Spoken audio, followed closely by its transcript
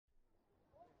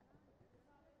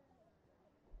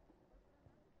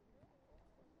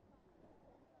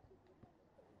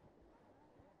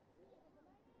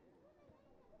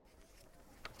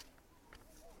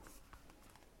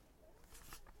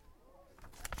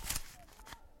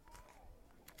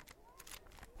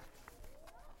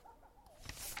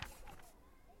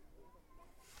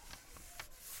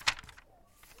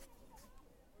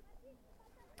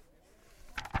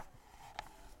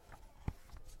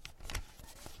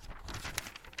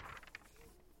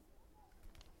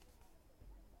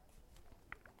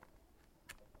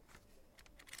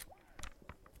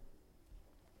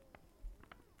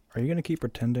Are you going to keep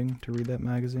pretending to read that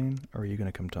magazine, or are you going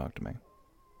to come talk to me?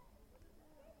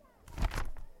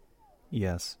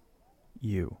 Yes,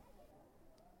 you.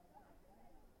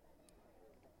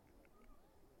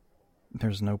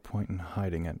 There's no point in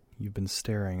hiding it. You've been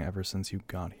staring ever since you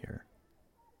got here.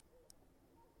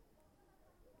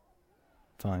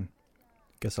 Fine.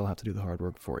 Guess I'll have to do the hard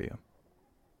work for you.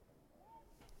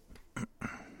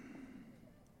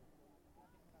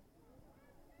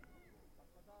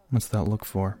 What's that look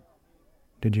for?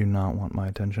 Did you not want my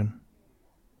attention?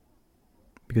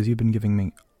 Because you've been giving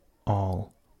me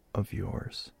all of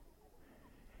yours.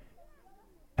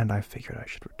 And I figured I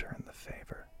should return the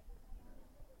favor.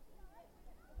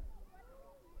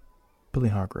 Billy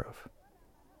Hargrove.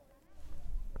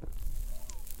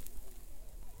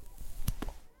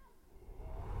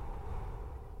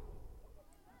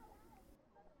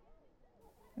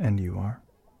 And you are?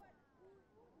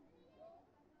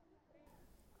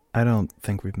 I don't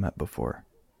think we've met before.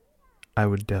 I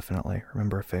would definitely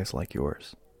remember a face like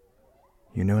yours.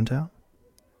 You new in town?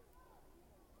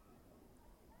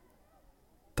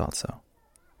 Thought so.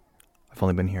 I've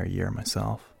only been here a year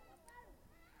myself.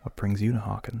 What brings you to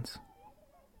Hawkins?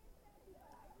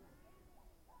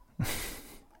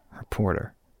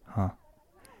 Reporter, huh?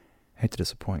 Hate to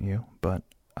disappoint you, but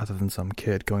other than some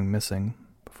kid going missing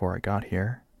before I got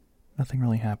here, nothing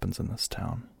really happens in this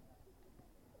town.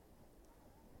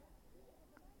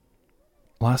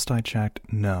 Last I checked,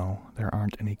 no, there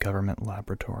aren't any government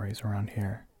laboratories around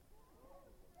here.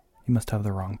 You must have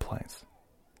the wrong place.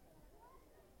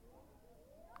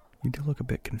 You do look a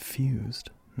bit confused,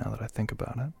 now that I think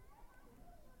about it.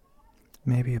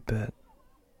 Maybe a bit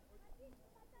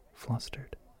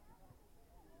flustered.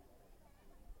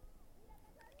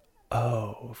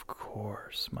 Oh, of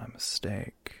course, my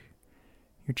mistake.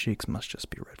 Your cheeks must just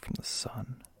be red from the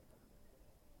sun.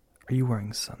 Are you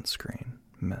wearing sunscreen,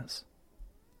 miss?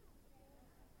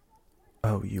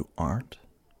 Oh, you aren't?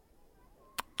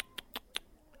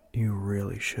 You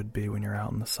really should be when you're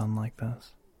out in the sun like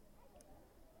this.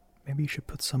 Maybe you should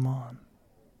put some on.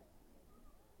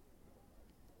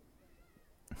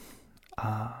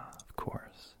 Ah, of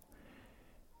course.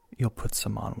 You'll put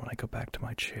some on when I go back to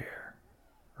my chair.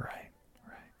 Right.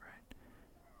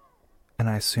 And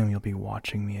I assume you'll be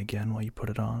watching me again while you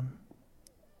put it on?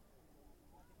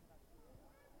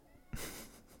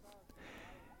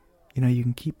 You know, you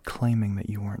can keep claiming that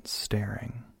you weren't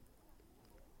staring.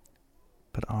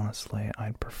 But honestly,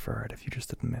 I'd prefer it if you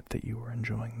just admit that you were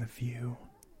enjoying the view.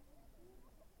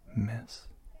 Miss?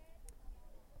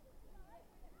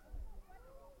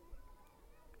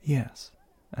 Yes,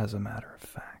 as a matter of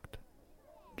fact.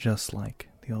 Just like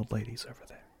the old ladies over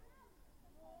there.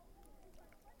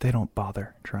 They don't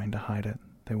bother trying to hide it.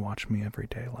 They watch me every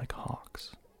day like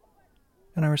hawks.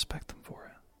 And I respect them for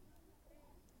it.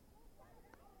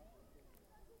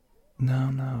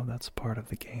 No, that's part of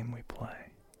the game we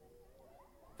play.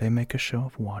 They make a show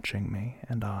of watching me,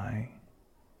 and I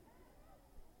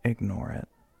ignore it.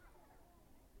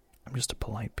 I'm just a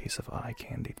polite piece of eye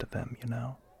candy to them, you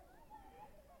know?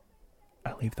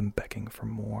 I leave them begging for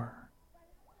more.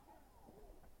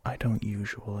 I don't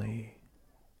usually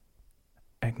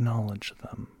acknowledge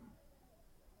them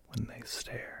when they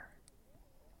stare.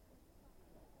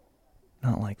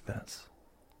 Not like this.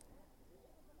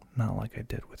 Not like I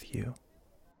did with you.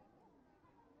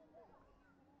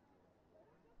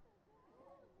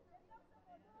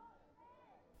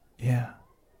 Yeah,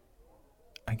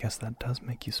 I guess that does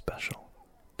make you special,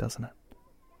 doesn't it?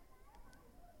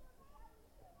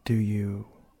 Do you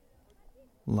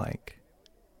like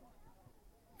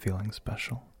feeling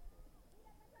special?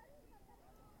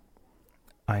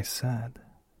 I said,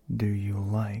 do you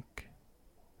like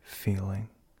feeling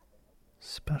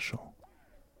special?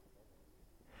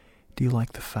 Do you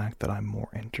like the fact that I'm more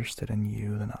interested in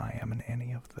you than I am in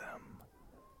any of them?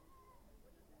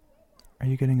 Are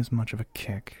you getting as much of a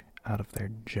kick out of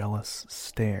their jealous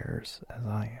stares as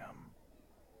I am?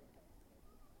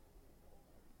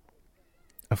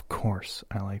 Of course,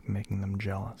 I like making them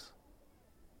jealous.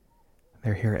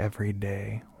 They're here every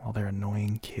day while their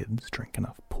annoying kids drink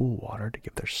enough pool water to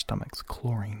give their stomachs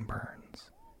chlorine burns.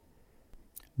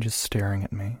 Just staring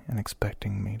at me and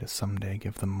expecting me to someday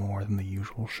give them more than the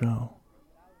usual show.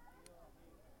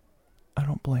 I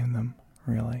don't blame them,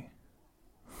 really.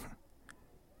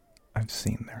 I've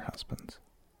seen their husbands.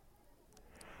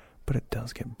 But it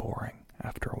does get boring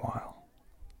after a while.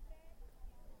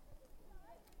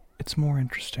 It's more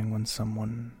interesting when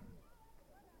someone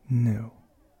new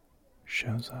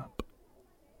shows up.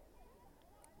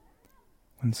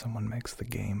 When someone makes the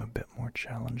game a bit more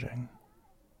challenging.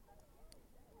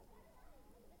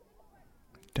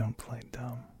 Don't play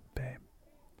dumb. babe.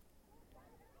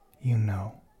 You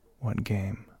know what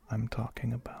game I'm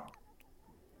talking about.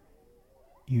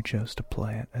 You chose to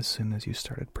play it as soon as you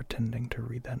started pretending to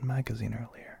read that magazine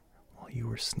earlier while you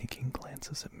were sneaking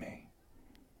glances at me.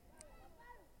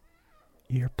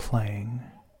 You're playing,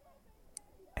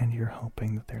 and you're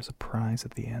hoping that there's a prize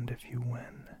at the end if you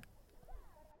win.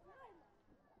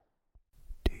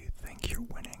 Do you think you're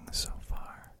winning so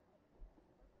far?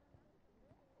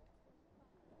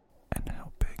 And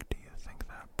how big do you think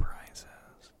that prize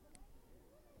is?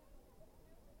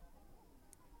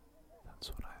 That's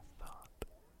what I thought.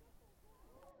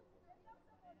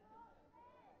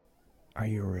 Are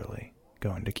you really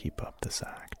going to keep up this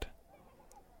act?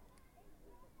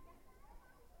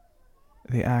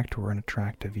 The act where an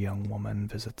attractive young woman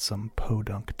visits some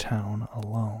podunk town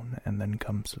alone and then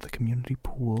comes to the community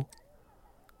pool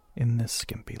in this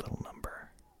skimpy little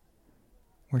number,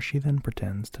 where she then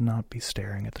pretends to not be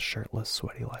staring at the shirtless,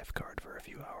 sweaty lifeguard for a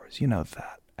few hours. You know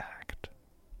that act.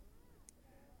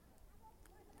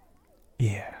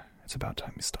 Yeah, it's about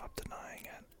time you stop denying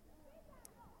it.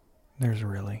 There's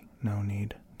really no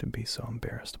need to be so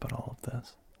embarrassed about all of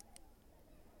this.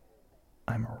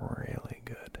 I'm really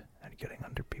good at getting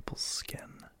under people's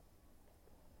skin.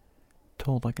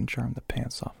 Told I can charm the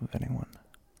pants off of anyone.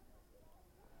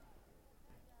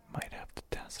 Might have to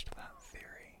test that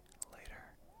theory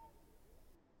later.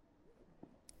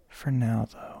 For now,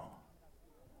 though,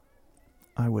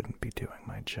 I wouldn't be doing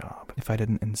my job if I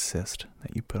didn't insist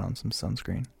that you put on some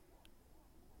sunscreen.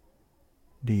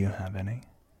 Do you have any?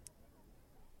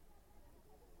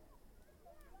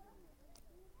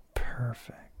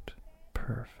 Perfect.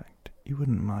 You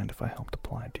wouldn't mind if I helped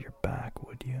apply it to your back,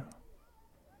 would you?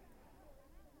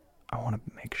 I want to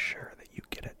make sure that you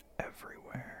get it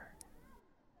everywhere.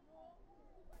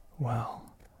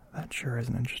 Well, that sure is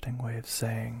an interesting way of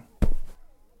saying,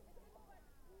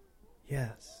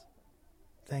 yes,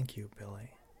 thank you,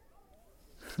 Billy.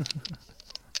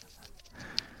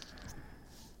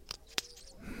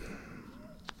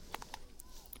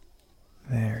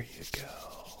 There you go.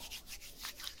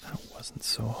 That wasn't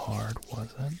so hard,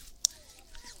 was it?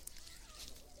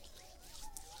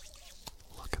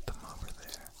 Look at them over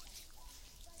there.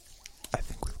 I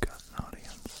think we've got an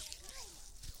audience.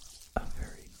 A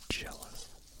very jealous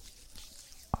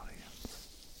audience.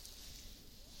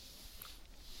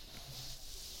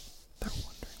 They're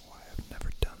wondering why I've never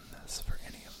done this for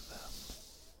any of them.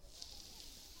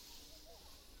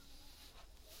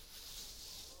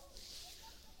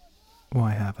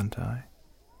 Why haven't I?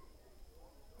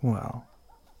 Well,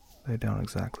 they don't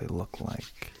exactly look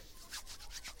like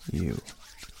you,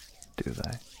 do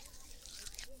they?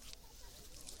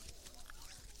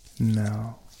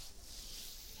 No,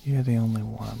 you're the only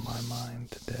one on my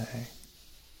mind today.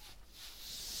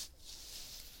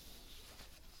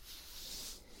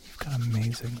 You've got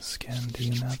amazing skin, do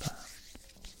you know that?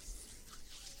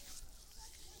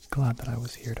 Glad that I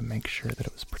was here to make sure that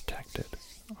it was protected,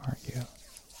 aren't you?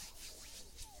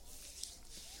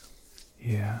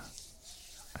 Yeah,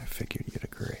 I figured you'd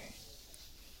agree.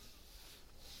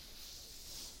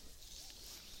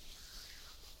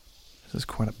 This is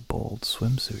quite a bold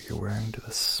swimsuit you're wearing to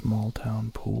this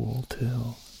small-town pool,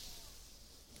 too.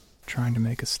 Trying to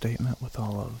make a statement with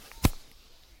all of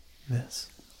this.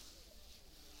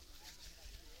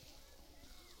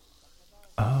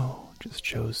 Oh, just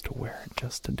chose to wear it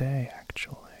just today,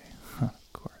 actually.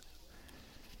 Of course.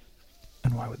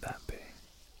 And why would that be?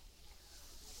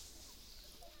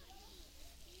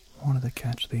 Wanted to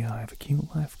catch the eye of a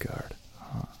cute lifeguard,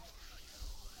 huh?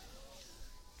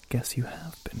 Guess you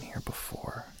have been here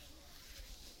before.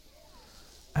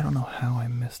 I don't know how I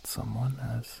missed someone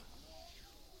as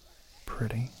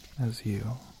pretty as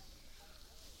you.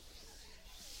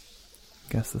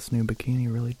 Guess this new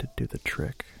bikini really did do the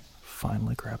trick,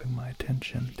 finally grabbing my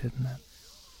attention, didn't it?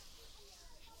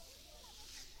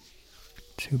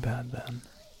 Too bad then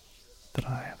that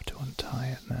I have to untie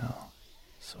it now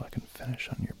so I can finish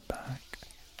on your back.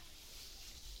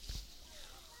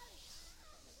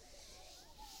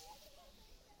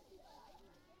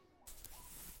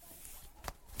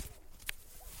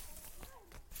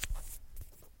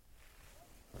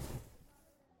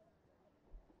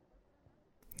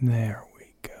 There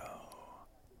we go.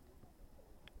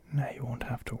 Now you won't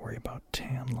have to worry about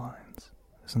tan lines.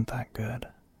 Isn't that good?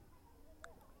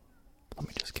 Let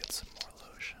me just get some more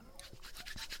lotion.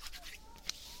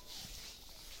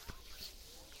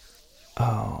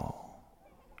 Oh,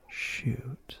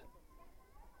 shoot.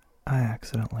 I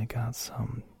accidentally got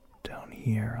some down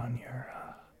here on your,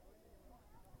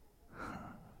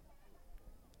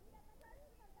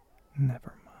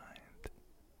 Never mind.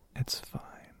 It's fine.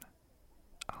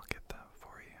 I'll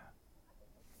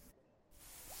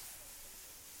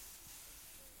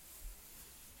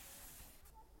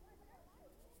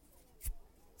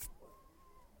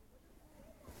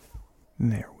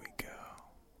There we go.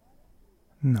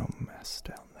 No mess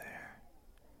down there.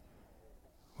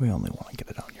 We only want to get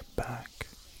it on your back,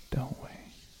 don't we?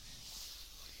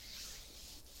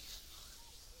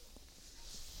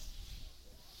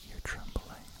 You're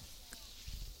trembling.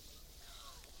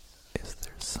 Is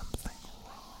there something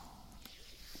wrong?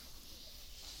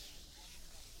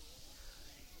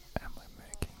 Am I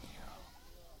making you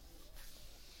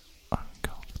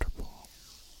uncomfortable?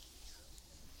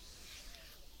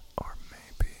 Or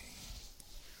maybe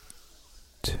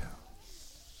too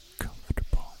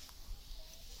comfortable?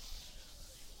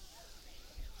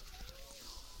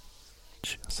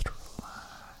 Just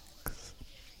relax.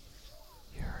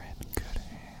 You're in good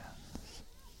hands.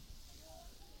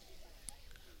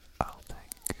 I'll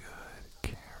take good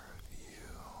care of you.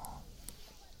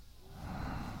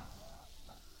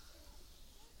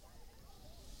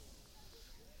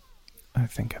 I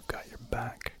think I've got your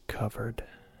back covered.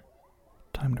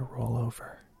 Time to roll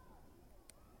over.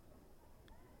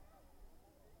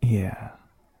 Yeah,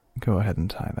 go ahead and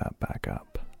tie that back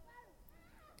up.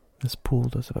 This pool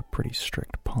does have a pretty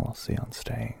strict policy on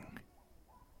staying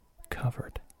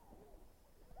covered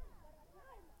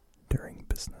during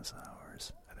business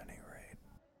hours, at any rate.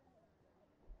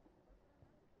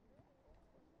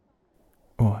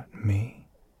 What, me?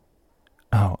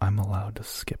 Oh, I'm allowed to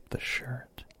skip the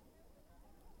shirt.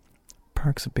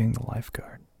 Perks of being the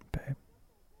lifeguard, babe.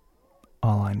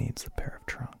 All I need's a pair of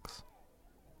trunks.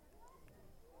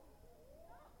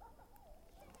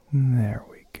 There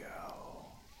we go.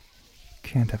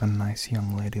 Can't have a nice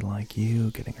young lady like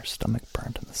you getting her stomach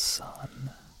burnt in the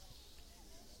sun.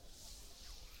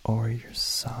 Or your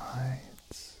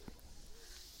sides.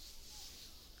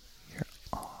 Your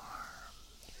arms.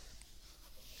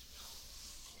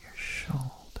 Your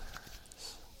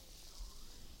shoulders.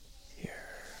 Yeah.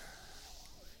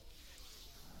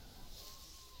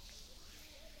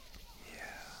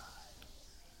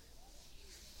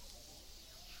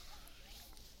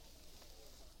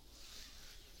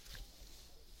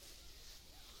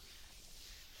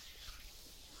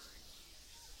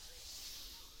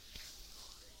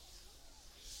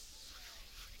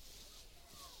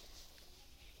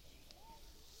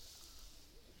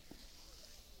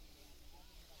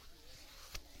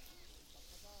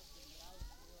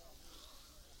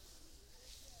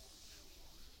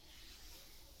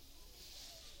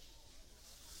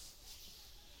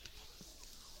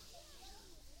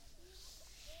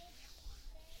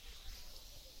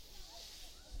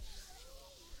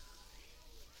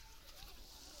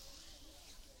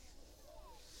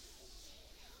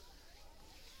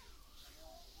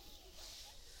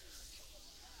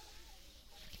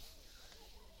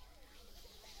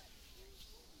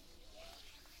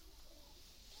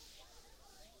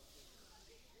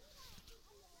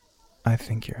 I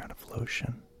think you're out of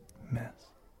lotion, miss.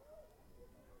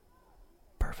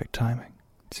 Perfect timing,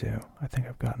 too. I think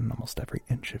I've gotten almost every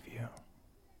inch of you.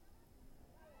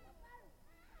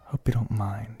 Hope you don't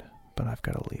mind, but I've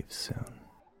got to leave soon.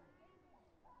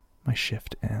 My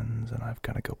shift ends and I've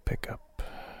got to go pick up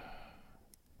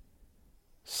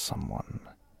someone.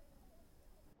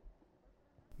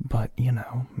 But,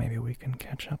 maybe we can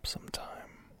catch up sometime.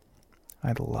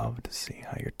 I'd love to see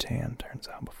how your tan turns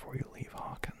out before you leave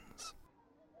Hawkins.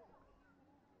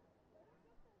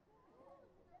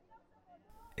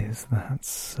 Is that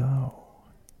so?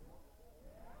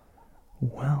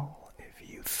 Well, if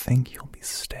you think you'll be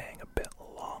staying a bit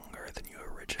longer than you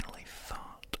originally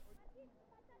thought,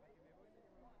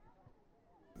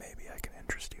 maybe I can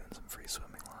interest you in some free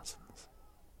swimming lessons.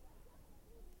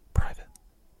 Private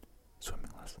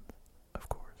swimming lessons, of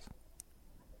course.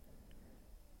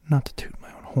 Not to toot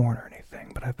my own horn or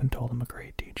anything, but I've been told I'm a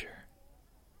great teacher.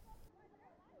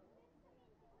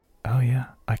 Oh yeah,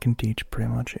 I can teach pretty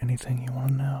much anything you want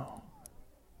to know.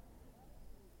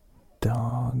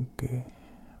 Dog,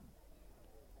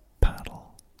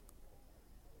 paddle,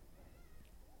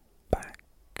 back,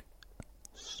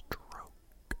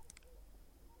 stroke,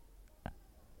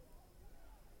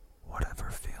 whatever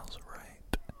feels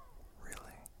right,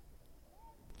 really.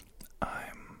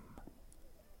 I'm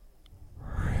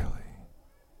really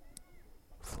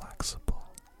flexible.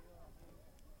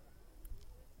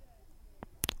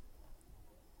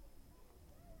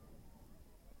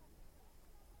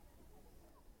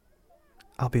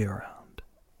 I'll be around.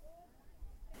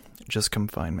 Just come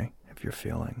find me if you're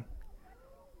feeling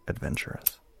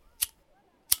adventurous.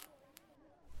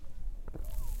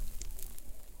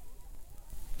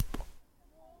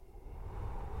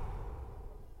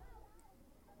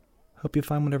 Hope you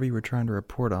find whatever you were trying to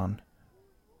report on,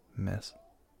 miss.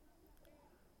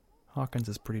 Hawkins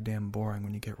is pretty damn boring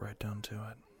when you get right down to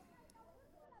it.